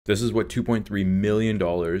This is what $2.3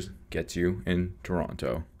 million gets you in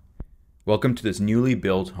Toronto. Welcome to this newly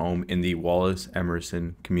built home in the Wallace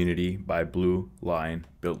Emerson community by Blue Line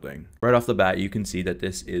Building. Right off the bat, you can see that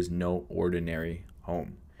this is no ordinary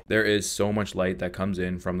home. There is so much light that comes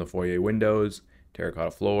in from the foyer windows, terracotta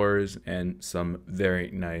floors, and some very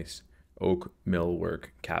nice oak millwork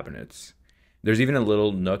cabinets. There's even a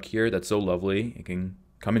little nook here that's so lovely. It can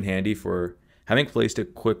come in handy for having a place to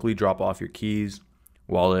quickly drop off your keys,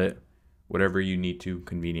 wallet, whatever you need to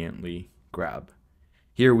conveniently grab.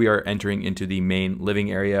 Here we are entering into the main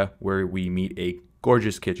living area where we meet a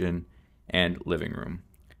gorgeous kitchen and living room.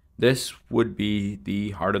 This would be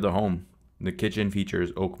the heart of the home. The kitchen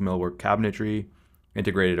features oak millwork cabinetry,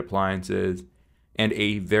 integrated appliances, and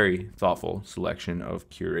a very thoughtful selection of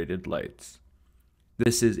curated lights.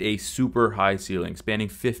 This is a super high ceiling spanning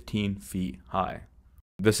 15 feet high.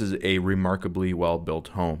 This is a remarkably well-built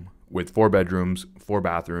home with 4 bedrooms, 4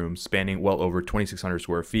 bathrooms, spanning well over 2,600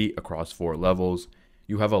 square feet across 4 levels.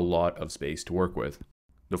 You have a lot of space to work with.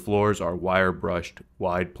 The floors are wire brushed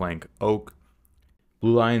wide plank oak.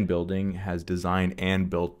 Blue Line Building has designed and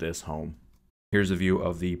built this home. Here's a view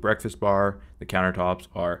of the breakfast bar. The countertops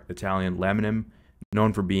are Italian Laminam,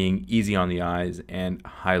 known for being easy on the eyes and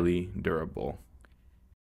highly durable.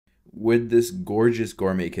 With this gorgeous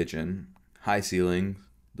gourmet kitchen, high ceilings,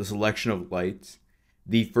 the selection of lights,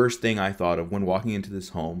 the first thing I thought of when walking into this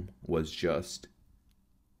home was just,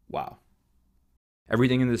 wow.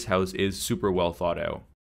 Everything in this house is super well thought out.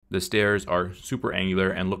 The stairs are super angular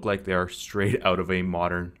and look like they are straight out of a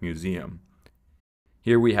modern museum.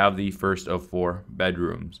 Here we have the first of 4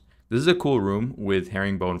 bedrooms. This is a cool room with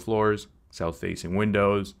herringbone floors, south-facing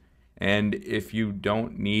windows, and if you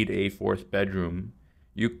don't need a 4th bedroom,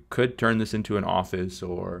 you could turn this into an office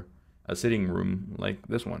or a sitting room like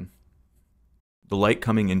this one. The light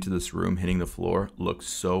coming into this room hitting the floor looks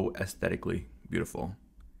so aesthetically beautiful.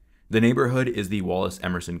 The neighborhood is the Wallace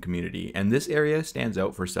Emerson community, and this area stands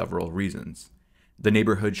out for several reasons. The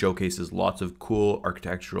neighborhood showcases lots of cool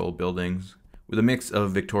architectural buildings with a mix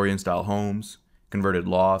of Victorian-style homes, converted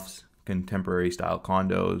lofts, contemporary-style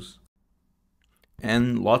condos,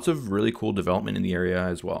 and lots of really cool development in the area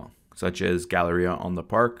as well, such as Galleria on the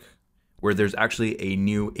Park, where there's actually a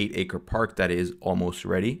new 8-acre park that is almost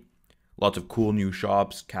ready. Lots of cool new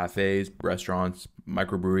shops, cafes, restaurants,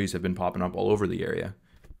 microbreweries have been popping up all over the area.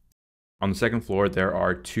 On the 2nd floor, there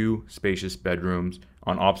are 2 spacious bedrooms.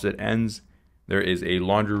 On opposite ends, there is a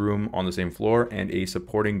laundry room on the same floor and a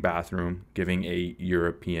supporting bathroom, giving a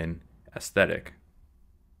European aesthetic.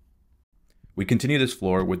 We continue this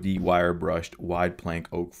floor with the wire-brushed wide plank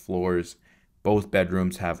oak floors. Both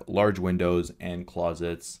bedrooms have large windows and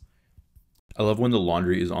closets. I love when the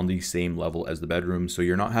laundry is on the same level as the bedroom, so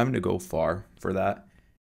you're not having to go far for that.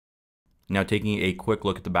 Now taking a quick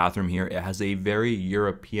look at the bathroom here, it has a very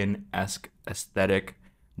European-esque aesthetic,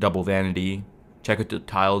 double vanity. Check out the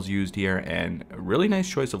tiles used here and a really nice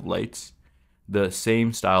choice of lights. The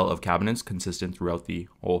same style of cabinets consistent throughout the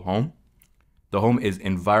whole home. The home is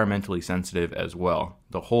environmentally sensitive as well.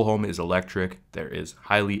 The whole home is electric. There is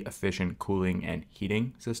highly efficient cooling and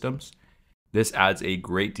heating systems. This adds a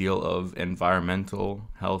great deal of environmental,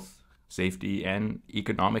 health, safety, and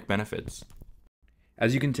economic benefits.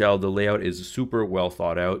 As you can tell, the layout is super well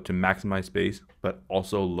thought out to maximize space, but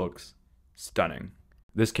also looks stunning.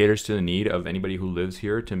 This caters to the need of anybody who lives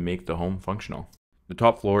here to make the home functional. The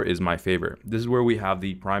top floor is my favorite. This is where we have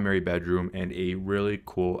the primary bedroom and a really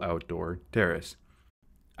cool outdoor terrace.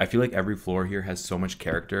 I feel like every floor here has so much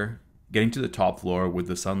character. Getting to the top floor with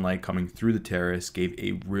the sunlight coming through the terrace gave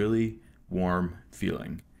a really warm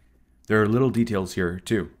feeling. There are little details here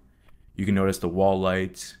too. You can notice the wall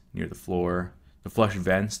lights near the floor, the flush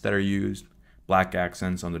vents that are used, black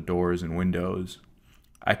accents on the doors and windows.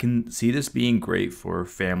 I can see this being great for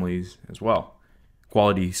families as well.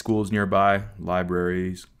 Quality schools nearby,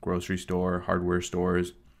 libraries, grocery store, hardware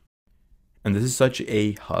stores. And this is such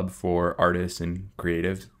a hub for artists and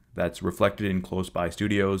creatives that's reflected in close by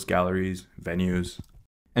studios, galleries, venues.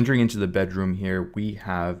 Entering into the bedroom here, we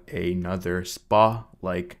have another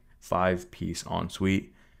spa-like 5-piece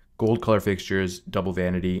ensuite, gold color fixtures, double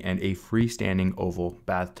vanity, and a freestanding oval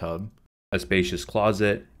bathtub, a spacious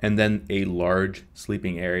closet, and then a large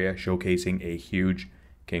sleeping area showcasing a huge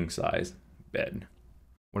king-size bed.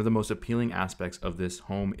 One of the most appealing aspects of this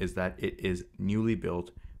home is that it is newly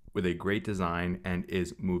built with a great design and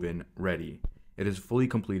is move-in ready. It is fully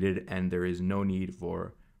completed and there is no need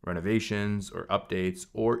for renovations or updates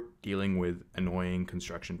or dealing with annoying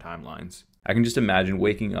construction timelines. I can just imagine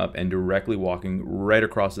waking up and directly walking right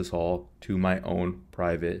across this hall to my own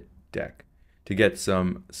private deck to get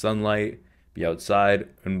some sunlight, be outside,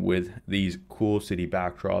 and with these cool city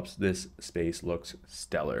backdrops, this space looks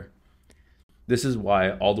stellar. This is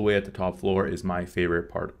why all the way at the top floor is my favorite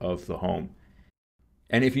part of the home.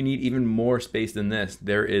 And if you need even more space than this,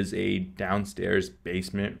 there is a downstairs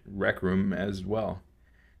basement rec room as well.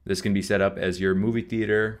 This can be set up as your movie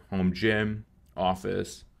theater, home gym,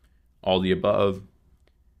 office, all the above.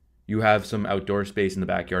 You have some outdoor space in the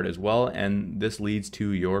backyard as well, and this leads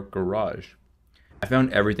to your garage. I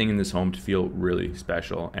found everything in this home to feel really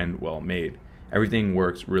special and well made. Everything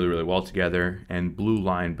works really well together, and Blue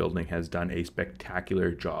Line Building has done a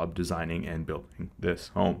spectacular job designing and building this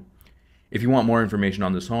home. If you want more information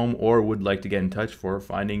on this home or would like to get in touch for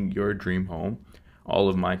finding your dream home, all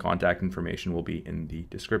of my contact information will be in the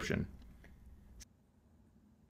description.